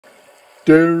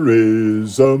There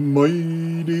is a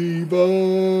mighty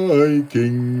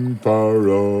Viking far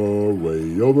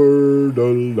away over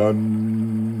the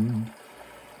land.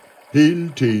 He'll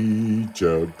teach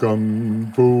you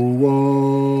kung fu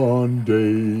one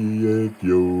day if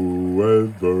you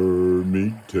ever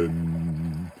meet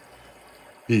him.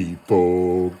 He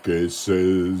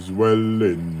focuses well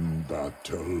in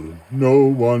battle, no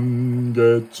one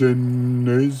gets in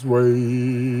his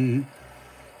way.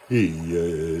 He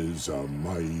is a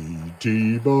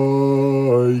mighty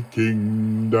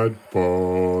Viking that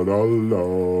fought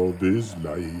all of his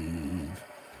life.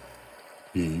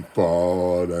 He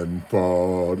fought and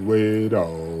fought with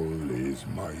all his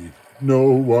might.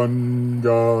 No one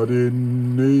got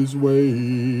in his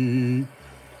way.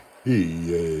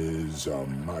 He is a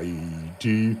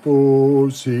mighty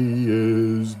force, he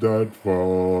is that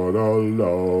fought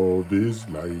all of his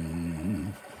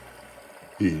life.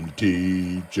 He'll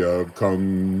teach you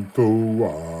kung fu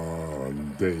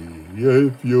one day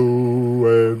if you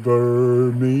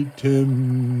ever meet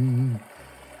him.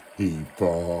 He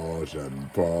fought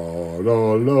and fought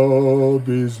all of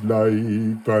his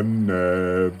life and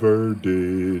never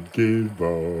did give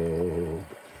up.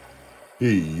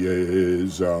 He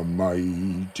is a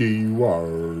mighty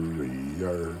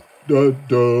warrior that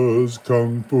does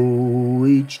kung fu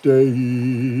each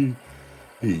day.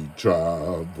 He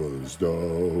travels the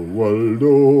world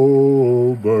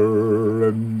over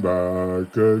and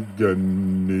back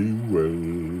again he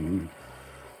will,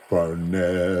 for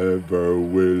never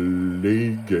will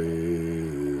he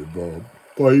give up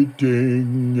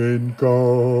fighting in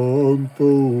kung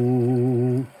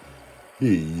fu.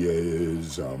 He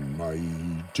is a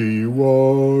mighty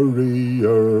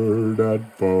warrior that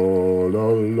fought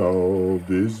all of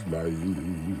his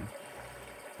life.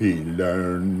 He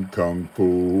learned kung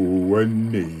fu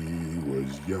when he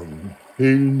was young.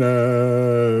 He'll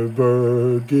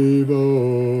never give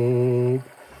up.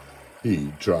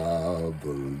 He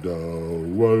traveled the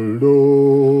world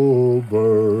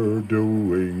over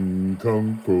doing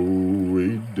kung fu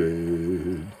he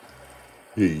did.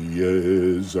 He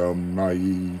is a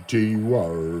mighty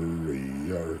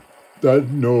warrior that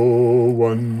no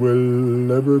one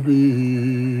will ever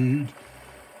beat.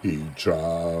 He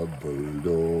traveled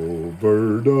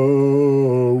over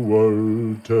the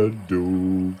world to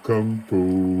do kung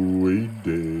fu he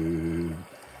did.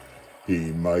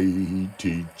 He might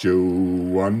teach you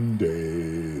one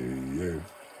day if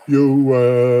you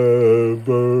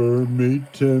ever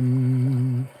meet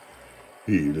him.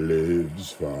 He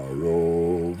lives far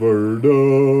over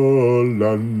the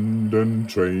land and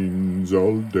trains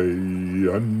all day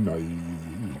and night.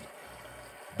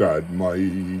 That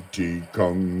mighty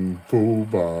kung fu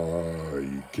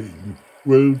Viking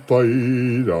will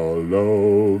fight all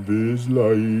of his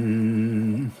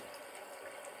life.